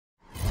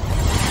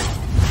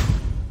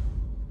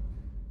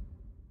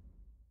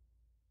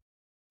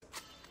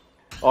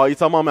A'yı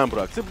tamamen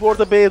bıraktı. Bu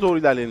arada B'ye doğru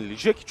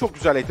ilerlenilecek. Çok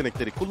güzel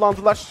yetenekleri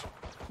kullandılar.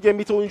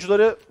 Gambit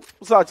oyuncuları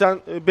zaten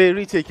B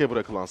retake'e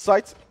bırakılan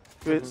site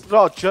ve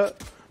rahatça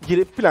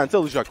girip plant'i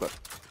alacaklar.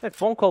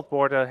 Evet, BONECOLD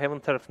bu arada Heaven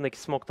tarafındaki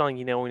smoke'tan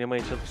yine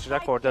oynamaya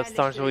çalışacak orada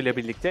starxo ile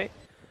birlikte.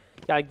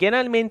 Yani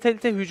genel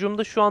mentalite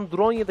hücumda şu an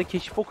drone ya da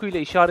keşif okuyla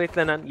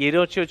işaretlenen, yeri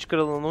açığa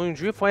çıkarılan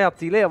oyuncuyu fay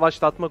hattıyla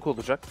yavaşlatmak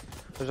olacak.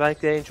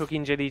 Özellikle en çok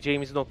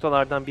inceleyeceğimiz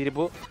noktalardan biri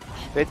bu.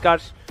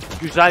 Redgar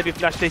güzel bir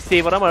flash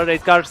desteği var ama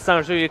Redgar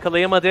starxo'yu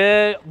yakalayamadı.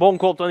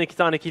 BONECOLD'dan 2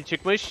 tane kill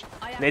çıkmış.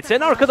 Nets'en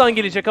arkadan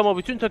gelecek ama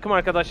bütün takım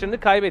arkadaşlarını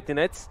kaybetti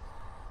Nets.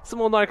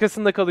 Smoke'un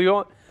arkasında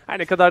kalıyor. Her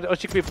ne kadar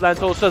açık bir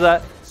plant olsa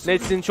da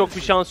Nets'in çok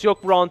bir şansı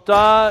yok bu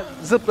roundda.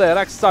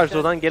 Zıplayarak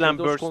starxo'dan gelen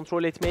burst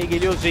kontrol etmeye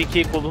geliyor.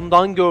 Zeek'i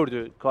kolundan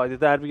gördü.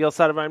 Kayda değer bir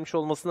hasar vermiş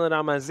olmasına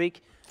rağmen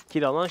Zeek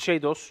kill alan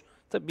sheydos.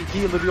 Tabii bir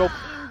healer yok.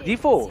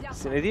 Difo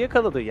cNed'i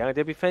yakaladı.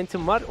 Yerde bir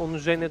Phantom var. Onun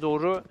üzerine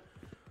doğru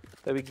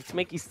tabii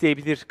gitmek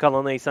isteyebilir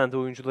kalan Acend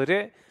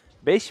oyuncuları.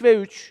 5 ve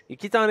 3.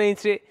 2 tane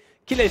entry.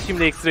 Kiles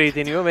şimdi ekstrayı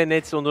deniyor ve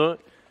Nets onu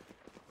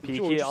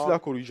İki oyuncu silah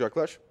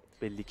koruyacaklar.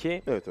 Belli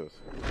ki. Evet.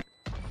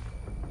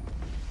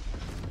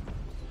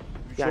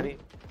 Yani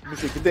bu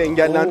şekilde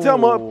engellendi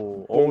ama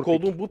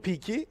BONECOLD'un bu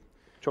peak'i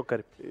çok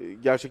garip.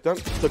 Gerçekten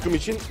takım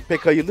için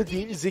pek hayırlı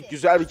değil. Zeek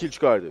güzel bir kill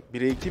çıkardı.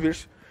 1'e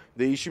 2-1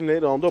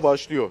 değişimle rounda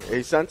başlıyor.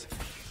 Acend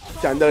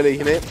kendi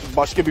aleyhine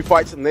başka bir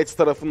fight Nets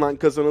tarafından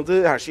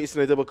kazanıldı. Her şey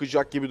cNed'e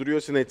bakacak gibi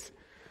duruyor. cNed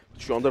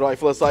şu anda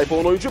rifle'a sahip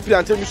olan oyuncu.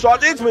 Plant'e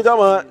müsaade etmedi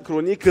ama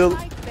Chronicle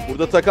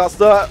burada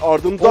takasla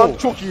ardından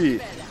çok iyi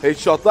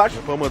headshotlar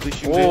yapamadı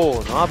şimdi.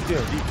 Ne yapıyor?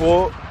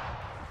 Difo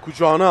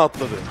kucağına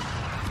atladı.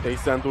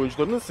 Acend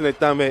oyuncularının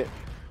cNed'den ve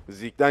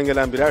Zeek'ten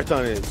gelen birer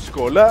tane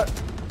skorla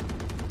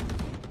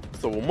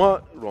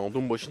savunma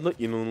round'un başında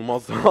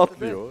inanılmaz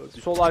rahatlıyor.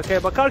 Sol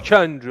arkaya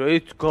bakarken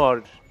Redgar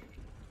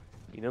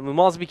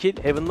inanılmaz bir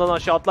kill. Heaven'dan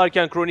aşağı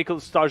atlarken Chronicle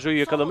starxo'yu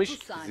yakalamış.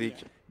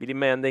 Zeek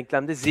Bilinmeyen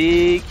denklemde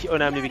Zeek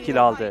önemli bir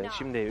kill aldı.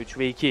 Şimdi 3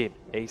 ve 2.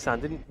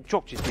 Acend'in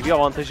çok ciddi bir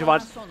avantajı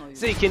var.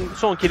 Zeek'in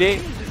son kill'i.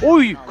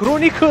 Oy!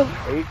 Chronicle!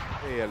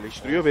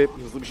 yerleştiriyor ve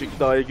hızlı bir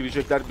şekilde A'ya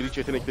girecekler. Breach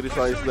yetenekleri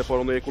sayesinde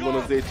paranoya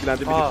kullanıldı.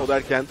 Etkilendi bir Difo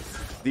derken.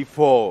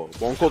 Difo.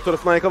 BONECOLD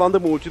tarafından yakalandı.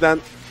 Multiden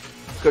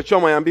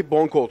kaçamayan bir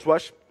BONECOLD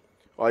var.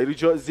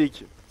 Ayrıca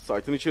Zeek.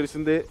 Site'ın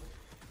içerisinde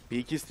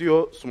peek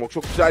istiyor. Smoke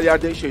çok güzel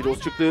yerde.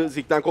 Sheydos çıktı.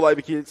 Zeek'ten kolay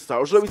bir kill.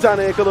 starxo bir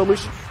tane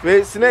yakalamış.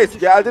 Ve cNed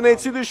geldi.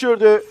 Nets'i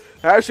düşürdü.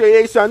 Her şey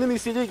Acend'in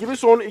istediği gibi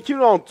son 2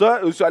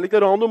 roundda.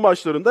 Özellikle roundun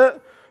başlarında.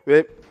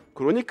 Ve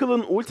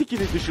Chronicle'ın ulti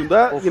kill'i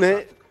dışında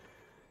yine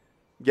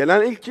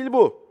gelen ilk kill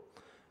bu.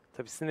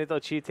 Tabii cNed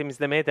açıyı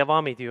temizlemeye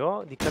devam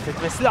ediyor. Dikkat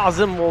etmesi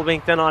lazım.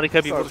 Wallbang'den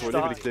harika bir vuruş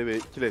daha. Birlikte ve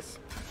Kiles.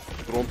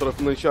 Drone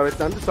tarafından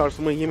işaretlendi.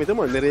 Sarsılmayı yemedi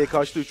ama nereye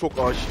kaçtığı çok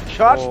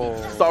aşikar.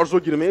 starxo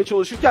girmeye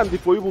çalışırken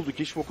Difo'yu buldu.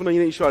 Keşfokuna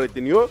yine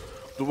işaretleniyor.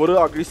 Duvarı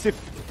agresif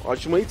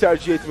açmayı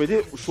tercih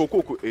etmedi.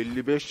 Şokoku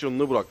 55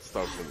 canını bıraktı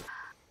starxo'nun.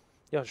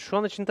 Ya şu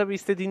an için tabii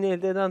istediğini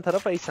elde eden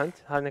taraf Acend.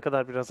 Her ne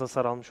kadar biraz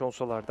hasar almış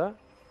olsalar da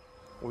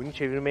oyunu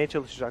çevirmeye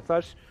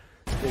çalışacaklar.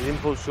 Ned'in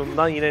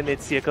pozisyonundan yine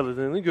Nets'i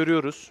yakaladığını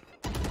görüyoruz.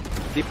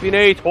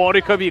 Dipinate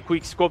harika bir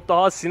quickscope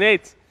daha cNed.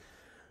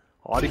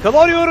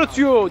 Harikalar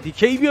yaratıyor.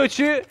 Dikey bir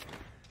açı.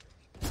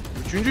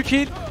 3.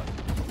 kill.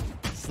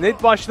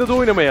 cNed başladı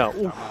oynamaya.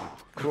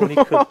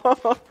 Chronicle.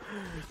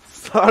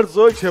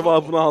 starxo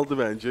cevabını aldı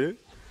bence.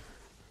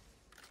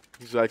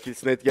 Güzel kill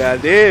cNed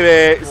geldi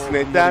ve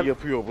cNed'den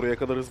yapıyor. Buraya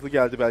kadar hızlı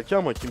geldi belki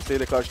ama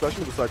kimseyle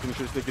karşılaşmadı. Site'in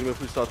içerisine girme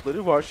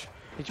fırsatları var.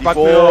 Hiç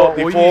bakmıyor.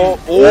 Difo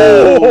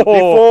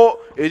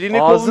elini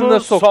kolunu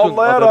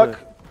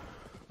sallayarak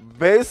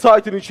B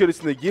site'in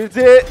içerisine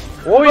girdi.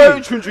 O da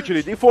 3.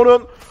 kill'i.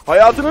 Difo'nun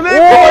hayatının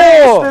en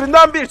kolay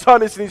işlerinden bir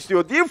tanesini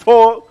istiyor.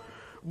 Difo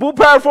bu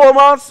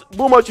performans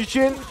bu maç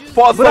için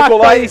fazla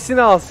kolay.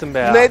 Iyisini alsın be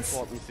ya. Net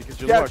 68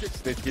 canı var.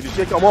 cNed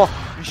gelecek ama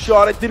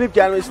işaretlenip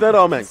gelmesine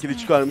rağmen kill'i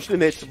çıkarmıştı.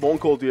 Net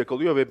BONECOLD'u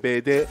yakalıyor ve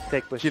B'de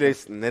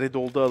Kiles nerede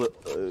olduğu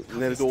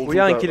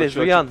uyan Kiles,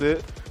 uyan.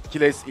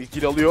 Kiles ilk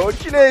kill alıyor.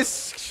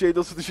 Kiles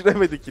Sheydos'u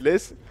düşüremedi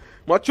Kiles.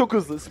 Maç çok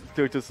hızlı split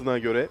haritasına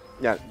göre.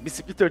 Yani bir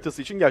split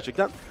haritası için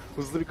gerçekten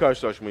hızlı bir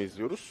karşılaşma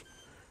izliyoruz.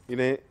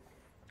 Yine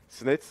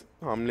cNed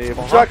hamle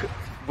yapacak.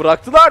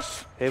 Bıraktılar.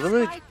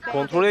 Heaven'ı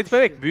kontrol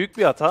etmemek büyük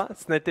bir hata.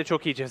 cNed de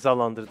çok iyi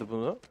cezalandırdı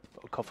bunu.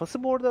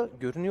 Kafası bu arada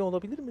görünüyor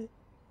olabilir mi?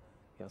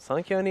 Ya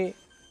sanki hani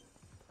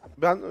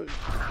ben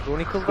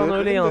Chronicle'dan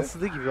öyle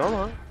yansıdı gibi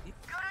ama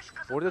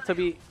orada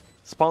tabii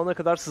spawn'a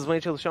kadar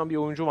sızmaya çalışan bir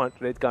oyuncu var.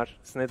 Redgar.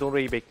 cNed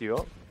orayı bekliyor.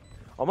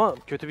 Ama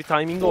kötü bir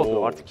timing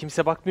oldu. Artık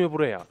kimse bakmıyor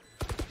buraya.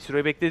 Bir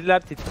süre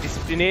beklediler.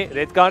 Disiplini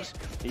Redgar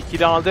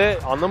 2'de aldı.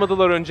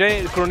 Anlamadılar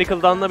önce.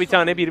 Chronicle'dan da bir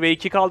tane 1 ve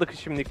 2 kaldı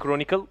şimdi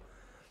Chronicle.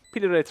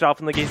 Pillar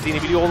etrafında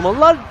gezdiğini biliyor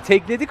olmalılar.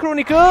 Tagledi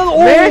Chronicle.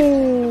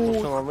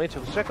 Pozisyon almaya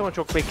çalışacak ama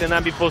çok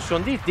beklenen bir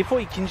pozisyon değil. Difo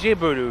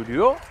ikinciye böyle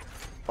ölüyor.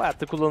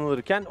 Hayatta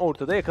kullanılırken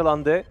ortada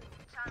yakalandı.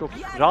 Çok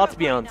rahat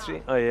bir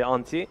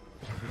anti.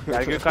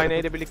 Yergök kaynağı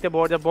ile birlikte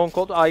bu arada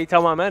BONECOLD A'yı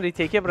tamamen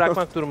retake'e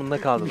bırakmak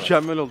durumunda kaldılar.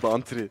 Mükemmel oldu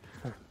antri.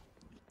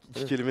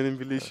 İki kelimenin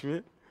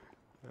birleşimi.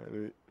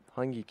 Yani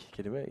Hangi iki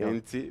kelime?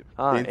 Entry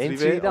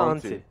Entry ve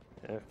anti.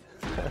 Evet.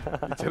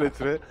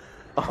 Literatüre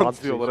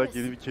anti olarak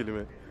yeni bir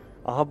kelime.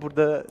 Aha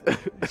burada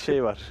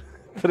şey var.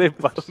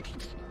 Trap var.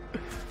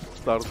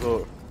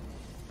 starxo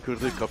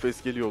kırdı,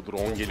 kafes geliyor,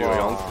 drone geliyor.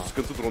 Yalnız bu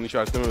sıkıntı, drone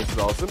işaretlememesi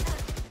lazım.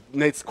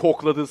 Nets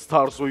kokladı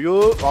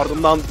starxo'yu,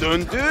 ardından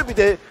döndü. Bir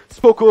de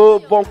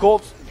Spoku,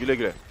 BONECOLD güle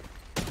güle.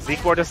 Zeek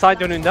bu arada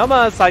side önünde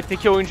ama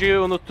side'deki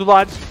oyuncuyu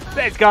unuttular.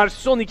 Redgar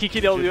son 2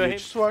 kill alıyor.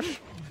 Hem var.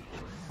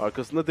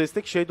 Arkasında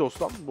destek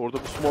sheydos'tan. Bu arada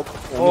bu smoke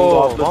Oo, onu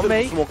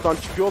rahatlatır. Bu smoke'tan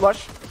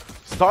çıkıyorlar.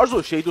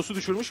 starxo sheydos'u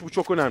düşürmüş, bu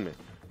çok önemli.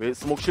 Ve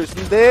smoke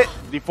içerisinde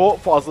Difo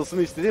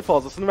fazlasını istedi,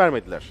 fazlasını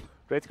vermediler.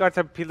 Redgar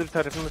tabi pillar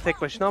tarafında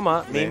tek başına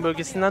ama main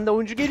bölgesinden de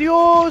oyuncu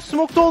geliyor.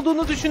 Smoke'ta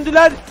olduğunu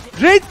düşündüler.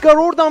 Redgar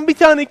oradan bir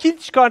tane kill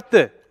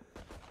çıkarttı.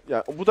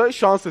 Ya bu da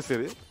şans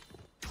eseri.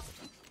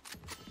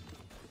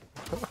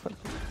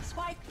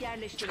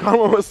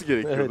 Çıkarmaması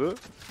gerekiyordu.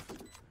 Evet.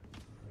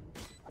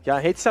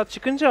 Ya headshot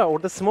çıkınca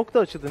orada smoke da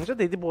açılınca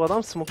dedi bu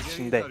adam smoke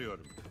içinde.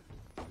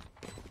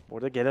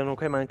 Orada gelen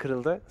ok hemen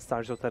kırıldı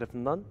starxo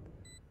tarafından.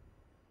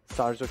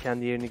 starxo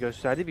kendi yerini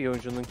gösterdi. Bir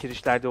oyuncunun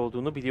kirişlerde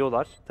olduğunu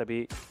biliyorlar.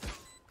 Tabii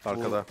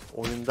arkada.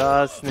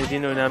 Oyunda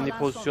cNed'in önemli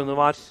pozisyonu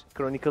var.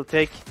 Chronicle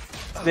tek.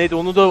 cNed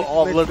onu da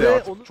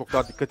avladı. Çok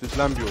daha dikkat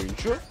edilen bir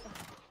oyuncu.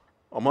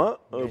 Ama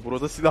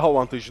burada silah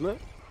avantajını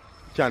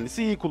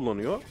kendisi iyi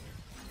kullanıyor.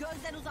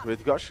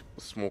 Redgar,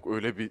 smoke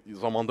öyle bir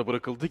zamanda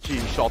bırakıldı ki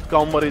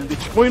shotgun var elde,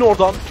 çıkmayın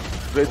oradan.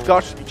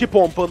 Redgar 2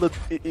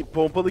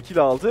 pompalı kill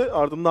aldı.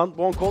 Ardından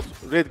BONECOLD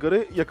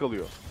Redgar'ı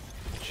yakalıyor.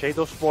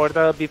 Sheydos bu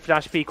arada bir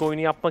flash peek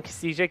oyunu yapmak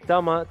isteyecekti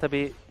ama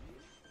tabii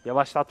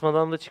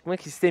yavaşlatmadan da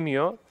çıkmak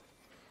istemiyor.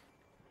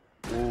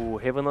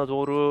 Heaven'a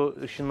doğru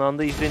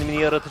ışınlandı,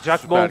 izlenimini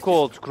yaratacak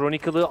BONECOLD.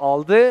 Chronicle'ı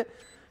aldı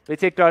ve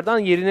tekrardan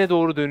yerine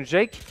doğru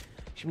dönecek.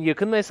 Şimdi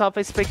yakın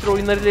mesafe Spectre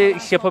oyunlarıyla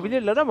iş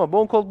yapabilirler ama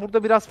BONECOLD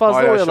burada biraz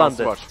fazla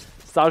oyalandı.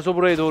 starxo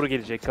buraya doğru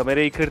gelecek.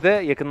 Kamerayı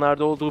kırdı.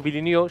 Yakınlarda olduğu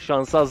biliniyor.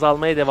 Şansı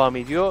azalmaya devam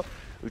ediyor.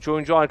 3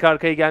 oyuncu arka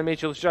arkaya gelmeye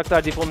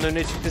çalışacaklar. Difo'nun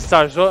önüne çıktı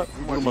starxo.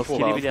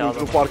 Maskeli bile aldı.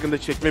 Oyuncunun farkında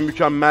çekme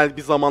mükemmel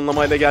bir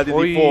zamanlamayla geldi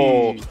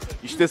Difo.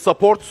 İşte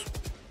support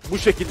bu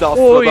şekilde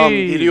Astra'dan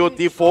geliyor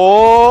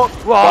Difo.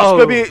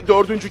 Başka bir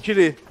 4.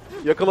 kill'i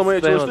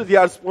yakalamaya çalıştı.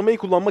 Diğer zıplamayı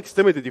kullanmak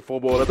istemedi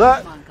Difo bu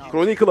arada.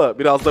 Chronicle'a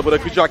biraz da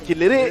bırakacak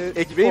kill'leri.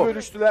 Ekmeği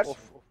bölüştüler.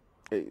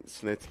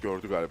 cNed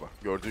gördü galiba.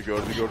 Gördü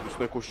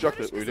üstüne koşacak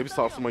da öyle bir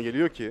sarsılma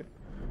geliyor ki.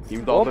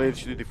 İmdadına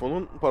yetişti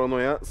Difo'nun.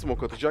 Paranoya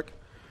smoke atacak.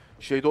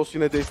 Sheydos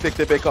yine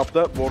destekte,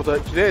 backup'ta. Bu arada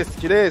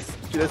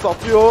Kiles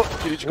atlıyor.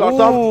 Kill'i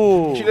çıkartan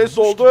Kiles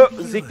oldu.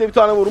 Zeek de bir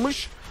tane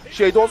vurmuş.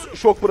 Sheydos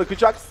şok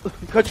bırakacak.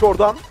 Kaç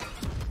oradan.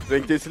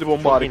 Renk tesili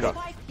bomba harika.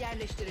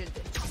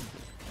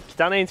 2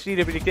 tane entry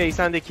ile birlikte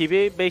Acend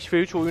ekibi 5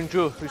 ve 3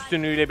 oyuncu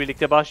üstünlüğüyle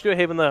birlikte başlıyor.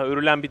 Heaven'a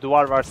örülen bir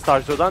duvar var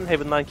starxo'dan.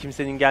 Heaven'dan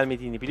kimsenin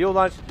gelmediğini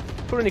biliyorlar.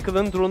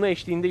 Chronicle'ın drone'u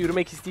eşliğinde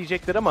yürümek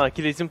isteyecekler ama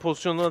Kiles'in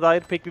pozisyonuna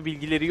dair pek bir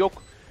bilgileri yok.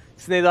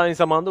 cNed aynı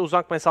zamanda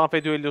uzak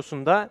mesafe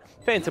düellosunda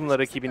Phantom'la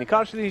rakibini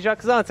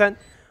karşılayacak. Zaten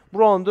bu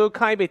round'u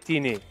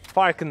kaybettiğini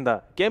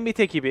farkında Gambit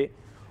ekibi.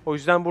 O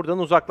yüzden buradan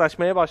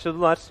uzaklaşmaya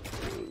başladılar.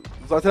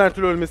 Zaten her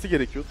türlü ölmesi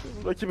gerekiyordu.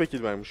 Rakibe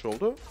kill vermiş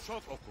oldu.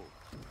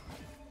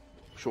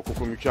 Şok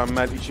oku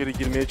mükemmel, içeri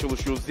girmeye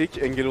çalışıyor Zeek.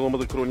 Engel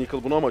olamadı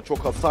Chronicle bunu ama çok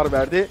hasar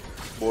verdi.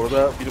 Bu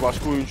arada bir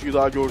başka oyuncuyu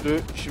daha gördü.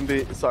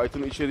 Şimdi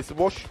site'ın içerisi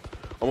boş.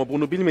 Ama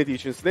bunu bilmediği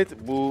için cNed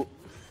bu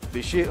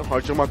deşi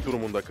harcamak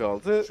durumunda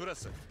kaldı.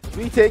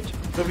 Retake,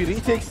 tabii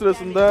retake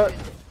sırasında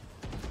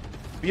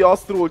bir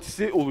Astra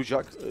ultisi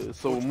olacak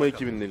savunma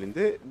ekibinin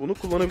elinde. Bunu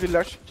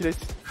kullanabilirler. Kiles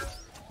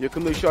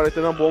yakında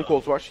işaretlenen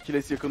BONECOLD var.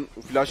 Kiles yakın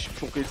flash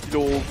çok etkili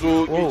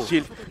oldu.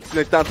 Geçil.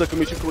 cNed'den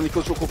takım için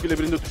Chronicle çok okuyla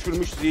birinde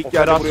düşürmüş. Zeek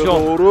geldi buraya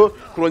doğru.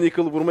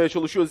 Chronicle vurmaya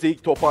çalışıyor.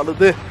 Zeek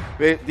toparladı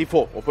ve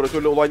Difo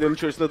operatörle olayların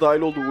içerisine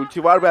dahil oldu.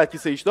 Ulti var belki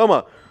Sage'de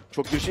ama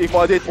çok bir şey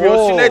ifade etmiyor.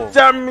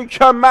 cNed'den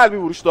mükemmel bir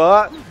vuruş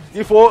daha.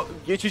 Difo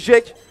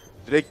geçecek.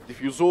 Direkt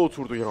diffuse'a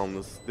oturdu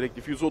yalnız. Direkt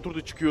diffuse'a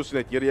oturdu, çıkıyor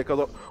cNed yarıya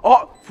kadar.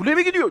 Full'e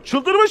mi gidiyor?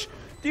 Çıldırmış.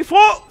 Difo!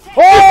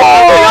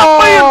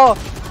 Yapmayın!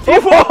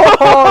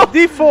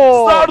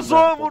 Difo!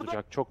 starxo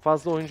burada. Çok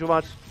fazla oyuncu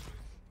var.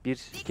 Bir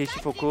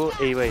keşif oku.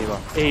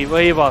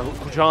 Eyvah.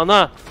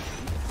 Kucağına.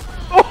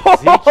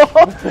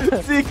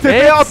 Zeek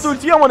tepeye attı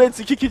ultiyi ama Nets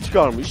 2 kill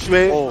çıkarmış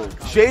ve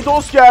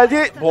Sheydos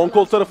geldi.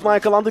 BONECOLD tarafından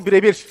yakalandı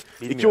birebir.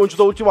 2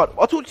 oyuncuda ulti var.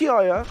 At ultiyi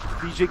ya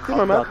diyecektim,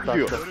 hemen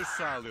gidiyor.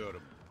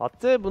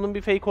 Attı. Bunun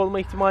bir fake olma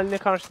ihtimaline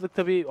karşılık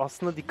tabii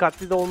aslında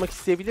dikkatli de olmak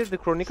isteyebilirdi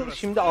Chronicle.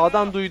 Şimdi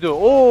A'dan duydu.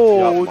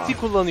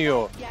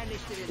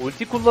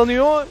 Ulti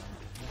kullanıyor.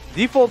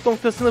 Default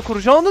noktasına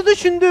kuracağını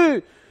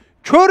düşündü.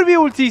 Kör bir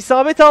ulti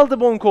isabet aldı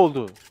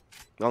BONECOLD'u.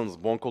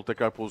 Yalnız BONECOLD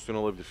tekrar pozisyon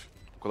alabilir.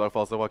 O kadar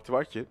fazla vakti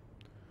var ki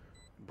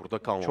burada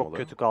kalmamalı.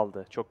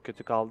 Çok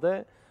kötü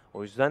kaldı.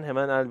 O yüzden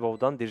hemen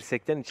elbow'dan,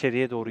 dirsekten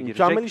içeriye doğru girecek.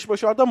 Mükemmel iş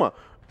başardı ama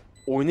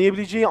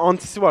oynayabileceği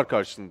antisi var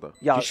karşısında.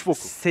 Ya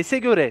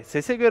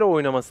sese göre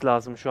oynaması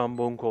lazım şu an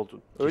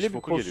BONECOLD'un. Öyle bir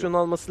pozisyon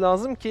alması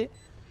lazım ki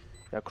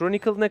ya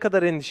Chronicle ne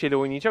kadar endişeli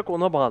oynayacak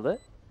ona bağlı.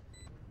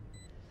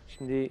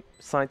 Şimdi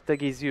side'da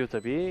geziyor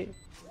tabii.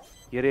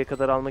 yarıya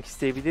kadar almak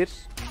isteyebilir.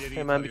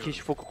 Hemen bir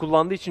keşif oku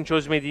kullandığı için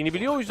çözmediğini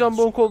biliyor. O yüzden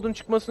BONECOLD'un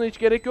çıkmasına hiç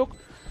gerek yok.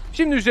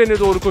 Şimdi üzerine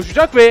doğru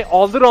koşacak ve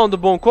aldı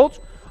round'u BONECOLD.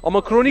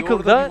 Ama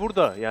Chronicle'da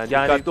burada yani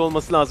dikkatli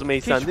olması lazım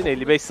Acend'in.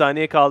 55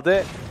 saniye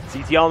kaldı.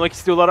 CT'yi almak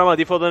istiyorlar ama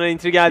Difo'dan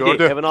entry geldi.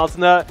 Heaven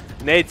altında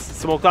Ned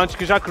smoke'tan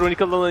çıkacak.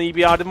 Chronicle'dan iyi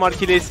bir yardım var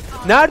Kiles.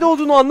 Nerede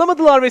olduğunu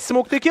anlamadılar ve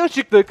smoke'taki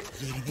açıklık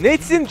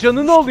Ned'in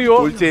canını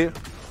alıyor. Ulti.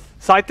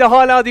 Site'de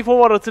hala Difo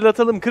var,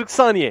 hatırlatalım, 40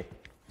 saniye.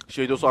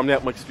 Sheydos hamle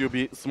yapmak istiyor,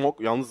 bir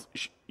smoke. Yalnız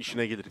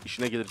işine gelir.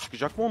 İşine gelir.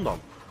 Çıkacak mı ondan?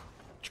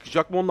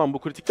 Çıkacak mı ondan bu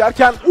kritik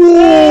derken?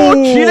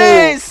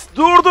 Kiles!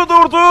 Durdu.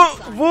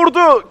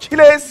 Vurdu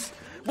Kiles.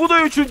 Bu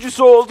da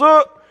üçüncüsü oldu.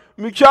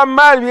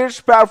 Mükemmel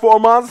bir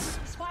performans.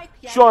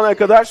 Şu ana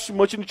kadar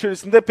maçın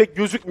içerisinde pek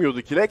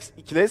gözükmüyordu Kiles.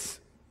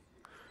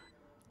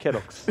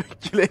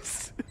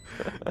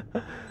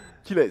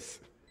 Kiles.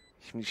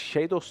 Şimdi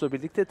Sheydos'la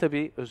birlikte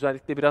tabii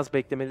özellikle biraz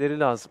beklemeleri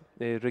lazım.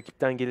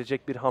 Rakipten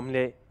gelecek bir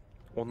hamle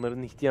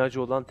onların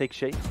ihtiyacı olan tek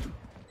şey.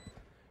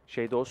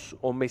 Sheydos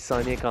 15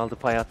 saniye kaldı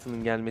pay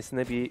hattının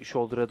gelmesine, bir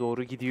shoulder'a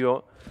doğru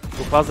gidiyor.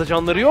 Çok fazla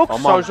canları yok.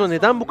 Starxo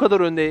neden bu kadar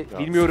önde ya,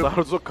 bilmiyorum.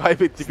 Starxo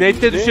kaybetti.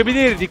 cNed de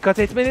düşebilir. Dikkat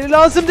etmeleri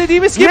lazım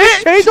dediğimiz gibi.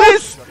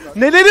 Sheydos!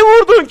 Neleri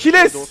vurdun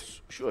Kiles?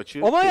 Şu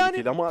açı ama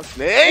yani ama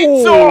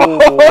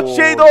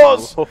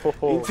Sheydos!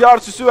 İntihar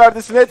süsü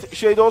verdi cNed.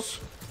 Sheydos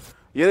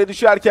yere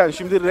düşerken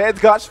şimdi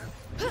Redgar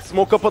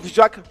smoke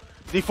kapatacak.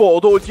 Difo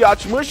o da ultiyi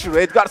açmış.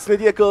 Redgar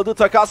cNed'i yakaladı.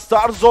 Takas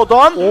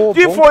Starxo'dan.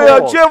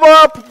 Difo'ya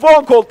cevap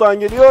BONECOLD'dan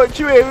geliyor.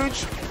 2 ve 3.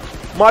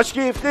 Maç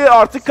keyifli.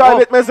 Artık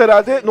kaybetmez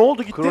herhalde. Ne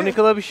oldu, gitti?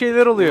 Chronicle'a bir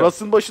şeyler oluyor.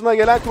 Russ'ın başına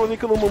gelen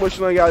Chronicle'ın mı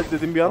başına geldi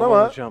dedim bir an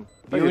ama. Hocam.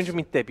 Bir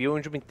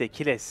oyuncu midde.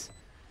 Kiles.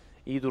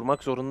 İyi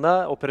durmak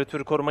zorunda.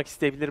 Operatörü korumak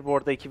isteyebilir bu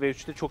arada. 2 ve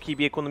 3'te çok iyi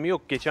bir ekonomi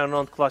yok. Geçen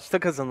round clutch'ta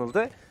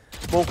kazanıldı.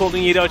 BONECOLD'un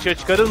yeri açığa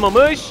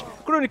çıkarılmamış.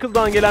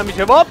 Chronicle'dan gelen bir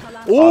cevap.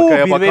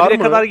 Arkaya 1 ve 1'e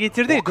kadar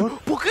getirdi.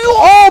 Bakıyor.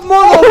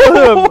 Aman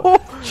Allah'ım.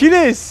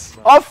 Kiles.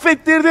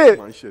 Affettirdi.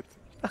 Manşet.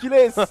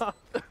 Kiles.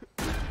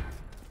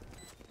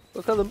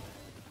 Bakalım.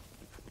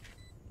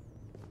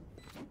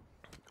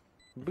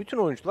 Bütün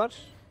oyuncular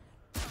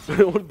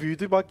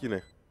büyüdü bak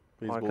yine.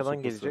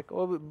 Arkadan gelecek.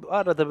 O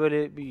arada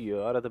böyle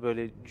büyüyor, arada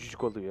böyle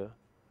cücük oluyor.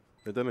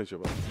 Neden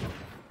acaba?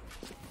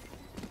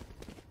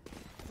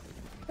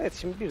 Evet,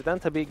 şimdi birden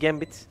tabii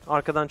Gambit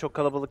arkadan çok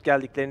kalabalık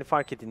geldiklerini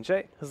fark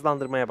edince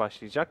hızlandırmaya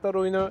başlayacaklar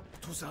oyunu.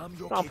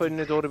 Rampa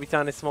önüne doğru bir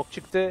tane smoke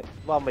çıktı.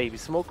 One way bir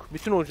smoke.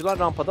 Bütün oyuncular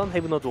rampadan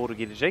Heaven'a doğru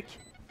gelecek.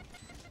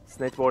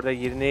 cNed bu arada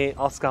yerini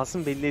az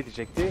kalsın belli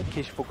edecekti.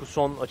 Keşif oku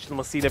son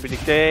açılmasıyla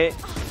birlikte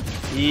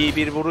iyi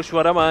bir vuruş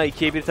var ama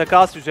 2'ye 1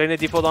 takas. Üzerine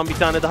Difo'dan bir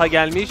tane daha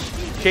gelmiş.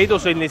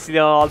 Sheydos eline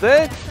silah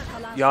aldı.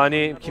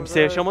 Yani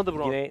kimse yaşamadı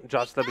bunu. Yine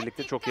Judge'la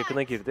birlikte çok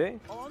yakına girdi.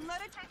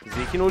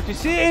 Zeek'in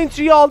ultisi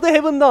entry'yi aldı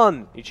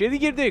Heaven'dan. İçeri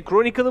girdi.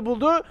 Chronicle'ı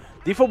buldu.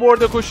 Difo bu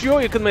arada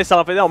koşuyor yakın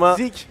mesafede ama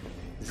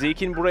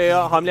Zeek'in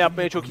buraya hamle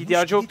yapmaya çok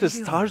ihtiyacı yoktu.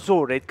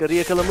 Starxo Redgar'ı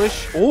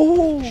yakalamış.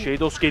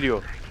 Sheydos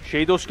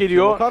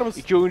geliyor.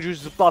 2 oyuncuyu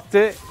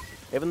zıplattı.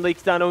 Heaven'da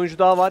 2 tane oyuncu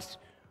daha var.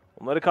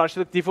 Onları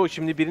karşılık Difo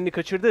şimdi birini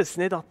kaçırdı.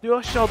 cNed atlıyor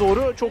aşağı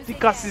doğru. Çok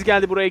dikkatsiz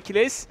geldi buraya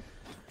Kiles.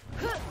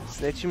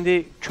 cNed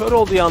şimdi kör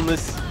oldu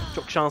yalnız.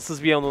 Çok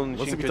şanssız bir an onun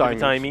için. Kötü bir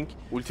timing.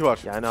 Ulti var.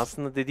 Yani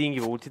aslında dediğin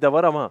gibi ulti de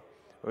var ama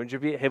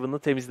önce bir Heaven'ı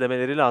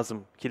temizlemeleri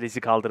lazım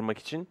Kiles'i kaldırmak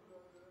için.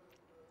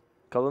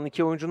 Kalan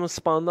 2 oyuncunun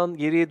spawn'dan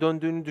geriye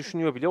döndüğünü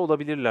düşünüyor bile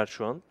olabilirler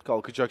şu an.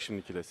 Kalkacak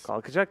şimdi Kiles.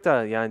 Kalkacak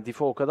da yani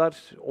Difo o kadar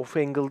off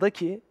angle'da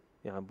ki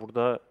yani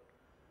burada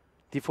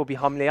Difo bir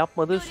hamle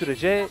yapmadığı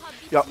sürece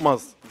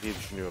yapmaz diye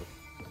düşünüyorum.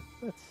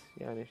 Evet,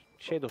 yani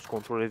Sheydos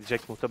kontrol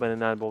edecek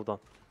muhtemelen elbow'dan.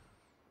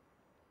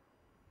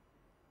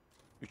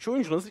 3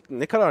 oyuncu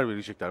ne karar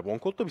verecekler?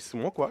 BONECOLD'da bir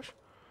smoke var.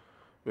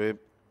 Ve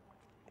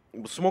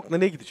bu smoke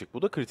nereye gidecek?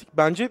 Bu da kritik.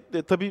 Bence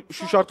tabii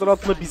şu şartlar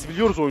altında biz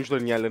biliyoruz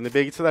oyuncuların yerlerini.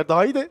 B'ye gitseler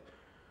daha iyi de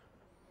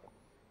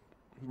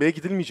B'ye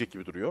gidilmeyecek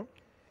gibi duruyor.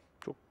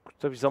 Çok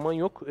tabii zaman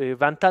yok.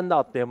 Vent'ten de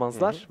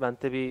atlayamazlar.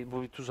 Vent'te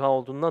bu bir tuzağı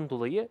olduğundan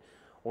dolayı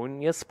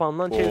oyun ya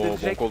spawn'dan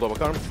çevrilecek. BONECOLD'a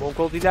bakar mısın?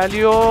 BONECOLD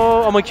ilerliyor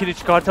ama kili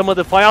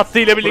çıkartamadı. Fay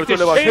hattıyla birlikte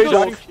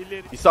Sheydos.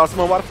 Bir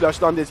sarsma var.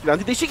 Flash'tan da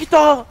etkilendi. Deşik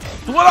iddia.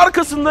 Duvar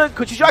arkasında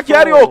kaçacak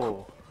yer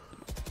yok.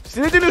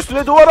 cNed'in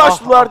üstüne duvar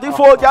açtılar.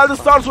 Difo geldi,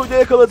 Starxo'yu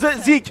yakaladı.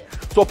 Zeek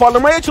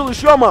toparlamaya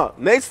çalışıyor ama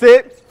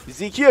neyse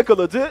Zeek'i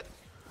yakaladı.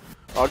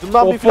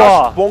 Ardından bir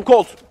flash.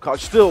 BONECOLD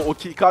kaçtı. O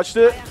kill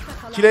kaçtı.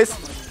 Kiles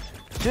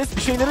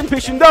bir şeylerin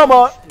peşinde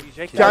ama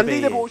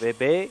kendiyle boş. Ve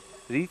B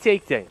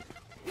retake'te.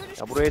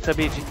 Ya buraya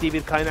tabii ciddi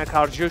bir kaynak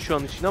harcıyor şu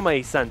an için ama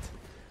Acend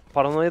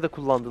paranoya da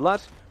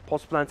kullandılar.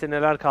 Post plant'e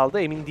neler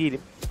kaldı emin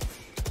değilim.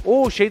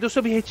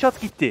 Sheydos'a bir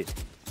headshot gitti.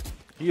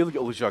 Heal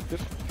alacaktır.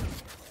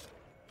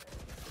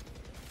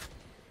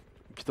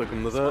 İki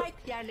takımda da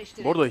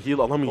bu arada heal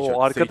alamayacak.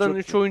 Arkadan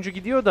 3 oyuncu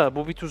gidiyor da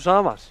bu bir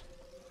tuzağı var.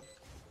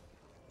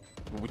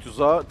 Bu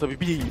tuzağa tabii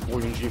bir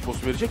oyuncu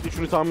infosu verecek.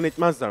 Üçünü tahmin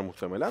etmezler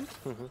muhtemelen.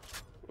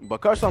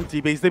 Bakarsan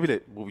T-Base'de bile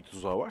bu bir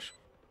tuzağı var.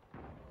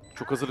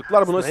 Çok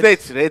hazırlıklar buna.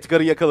 cNed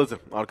Redgar'ı yakaladı.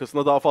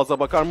 Arkasına daha fazla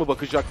bakar mı?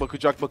 Bakacak.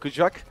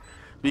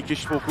 Bir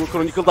keşif oku.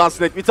 Chronicle'dan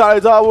cNed bir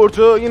tane daha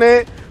vurdu.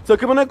 Yine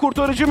takımının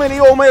kurtarıcı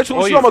meleği olmaya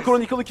çalışıyor ama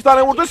Chronicle 2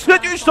 tane vurdu.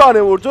 cNed 3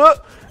 tane vurdu.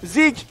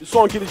 Zeek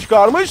son kill'i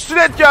çıkarmış.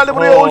 cNed geldi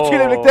buraya ulti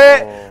ile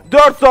birlikte.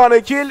 4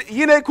 tane kill.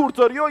 Yine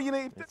kurtarıyor.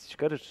 Yine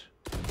çıkarır.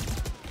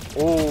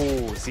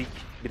 Zeek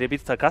birebir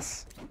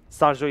takas.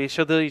 starxo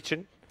yaşadığı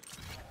için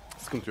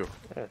sıkıntı yok.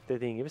 Evet,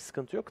 dediğin gibi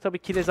sıkıntı yok. Tabii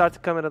Kiles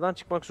artık kameradan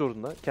çıkmak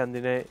zorunda.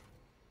 Kendine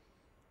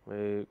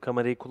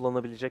kamerayı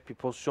kullanabilecek bir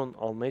pozisyon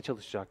almaya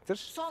çalışacaktır.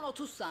 Son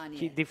 30 saniye.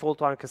 Ki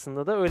default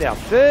arkasında da öyle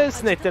yaptı.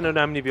 cNed'den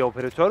önemli bir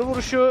operatör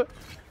vuruşu.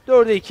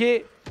 4'e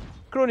 2.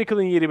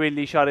 Chronicle'ın yeri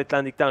belli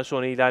işaretlendikten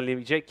sonra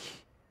ilerleyecek.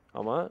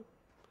 Ama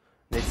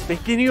Nets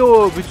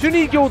bekleniyor. Bütün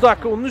ilgi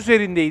odaklı onun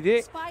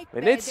üzerindeydi.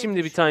 Ve Nets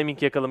şimdi bir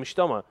timing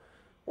yakalamıştı ama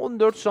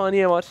 14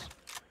 saniye var.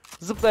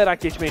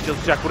 Zıplayarak geçmeye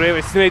çalışacak buraya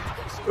ve cNed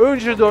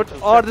önce 4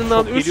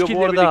 ardından 3 kill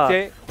ile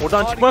birlikte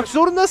oradan çıkmak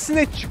zorunda.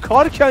 cNed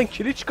çıkarken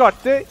kill'i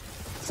çıkarttı.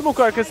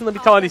 Smoke arkasında bir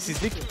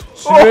talihsizlik.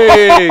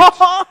 cNed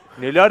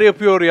neler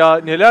yapıyor ya,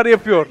 neler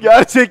yapıyor.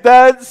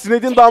 Gerçekten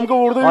cNed'in damga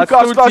vurduğu bir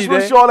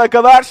karşılaşma şu ana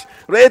kadar.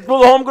 Red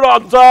Bull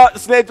Homeground'da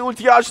cNed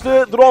ultiyi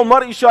açtı.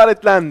 Drone'lar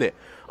işaretlendi.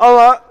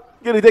 Ama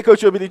geride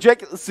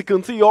kaçabilecek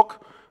sıkıntı yok.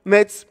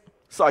 Nets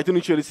site'ın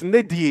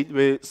içerisinde değil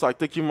ve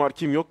site'da kim var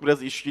kim yok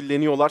biraz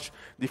işkilleniyorlar.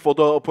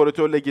 Difo'da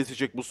operatörle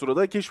gezecek bu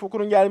sırada.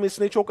 Keşfokur'un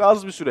gelmesine çok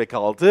az bir süre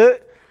kaldı.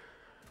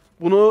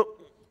 Bunu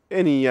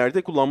en iyi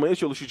yerde kullanmaya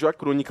çalışacak.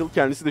 Chronicle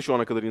kendisi de şu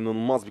ana kadar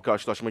inanılmaz bir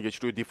karşılaşma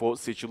geçiriyor. Difo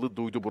seçili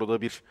duydu burada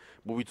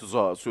bu bir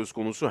tuzağı söz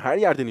konusu. Her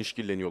yerden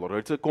işkilleniyorlar.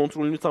 Harita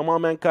kontrolünü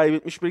tamamen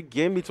kaybetmiş bir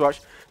Gambit var.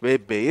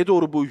 Ve B'ye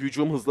doğru bu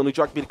hücum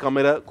hızlanacak bir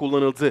kamera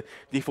kullanıldı.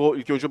 Difo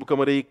ilk önce bu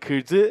kamerayı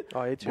kırdı.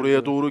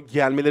 Buraya doğru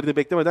gelmelerini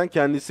beklemeden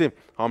kendisi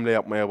hamle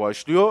yapmaya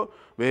başlıyor.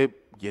 Ve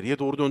geriye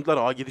doğru döndüler.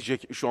 A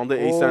gidecek. Şu anda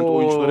Acend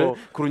oyuncuları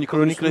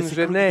Chronicle'ın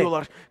üzerine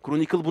gidiyorlar.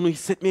 Chronicle bunu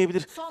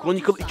hissetmeyebilir.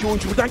 Chronicle 2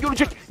 oyuncu birden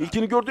görecek.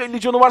 İlkini gördü. 50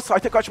 canı var.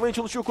 Site'e kaçmaya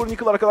çalışıyor.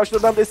 Chronicle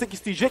arkadaşlarından destek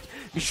isteyecek.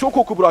 Bir şok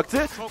oku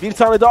bıraktı. Bir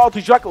tane daha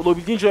atacak.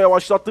 Olabildiğince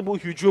yavaşlattı bu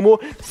hücumu.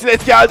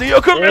 cNed geldi.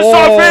 Yakın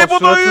mesafe.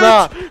 Bu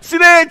da 3.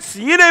 cNed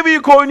yine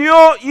büyük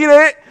oynuyor.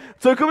 Yine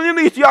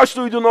takımının ihtiyaç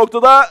duyduğu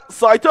noktada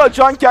site'ı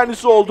açan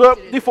kendisi oldu.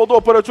 Difo'da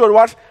operatör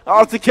var.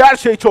 Artık her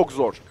şey çok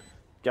zor.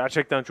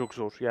 Gerçekten çok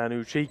zor. Yani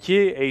 3'e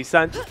 2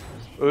 Acend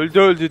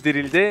öldü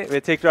dirildi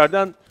ve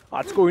tekrardan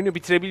artık oyunu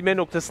bitirebilme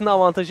noktasında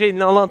avantajı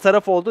eline alan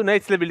taraf oldu.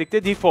 Nets'le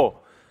birlikte Difo.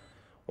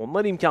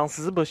 Onlar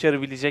imkansızı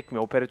başarabilecek mi?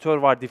 Operatör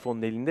var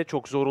Difo'nun elinde.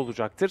 Çok zor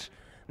olacaktır.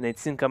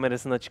 Nets'in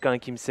kamerasına çıkan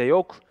kimse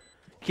yok.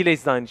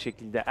 Kiles de aynı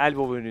şekilde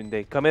elbow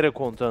önünde kamera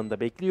kontağında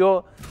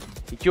bekliyor.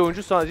 İki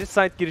oyuncu sadece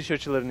site giriş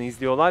açılarını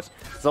izliyorlar.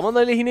 Zaman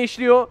aleyhine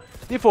işliyor.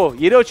 Difo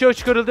yeri açığa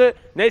çıkarıldı.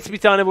 Nets bir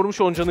tane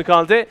vurmuş, 10 canı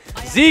kaldı.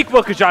 Zeek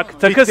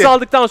bakacak. Takas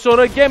aldıktan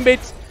sonra Gambit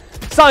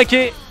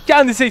sanki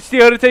kendi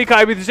seçtiği haritayı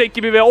kaybedecek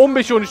gibi ve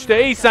 15-13'te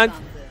Acend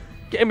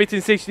Gambit'in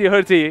seçtiği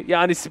haritayı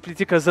yani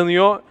split'i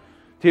kazanıyor.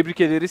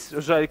 Tebrik ederiz.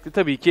 Özellikle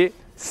tabii ki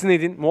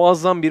cNed'in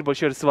muazzam bir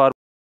başarısı var.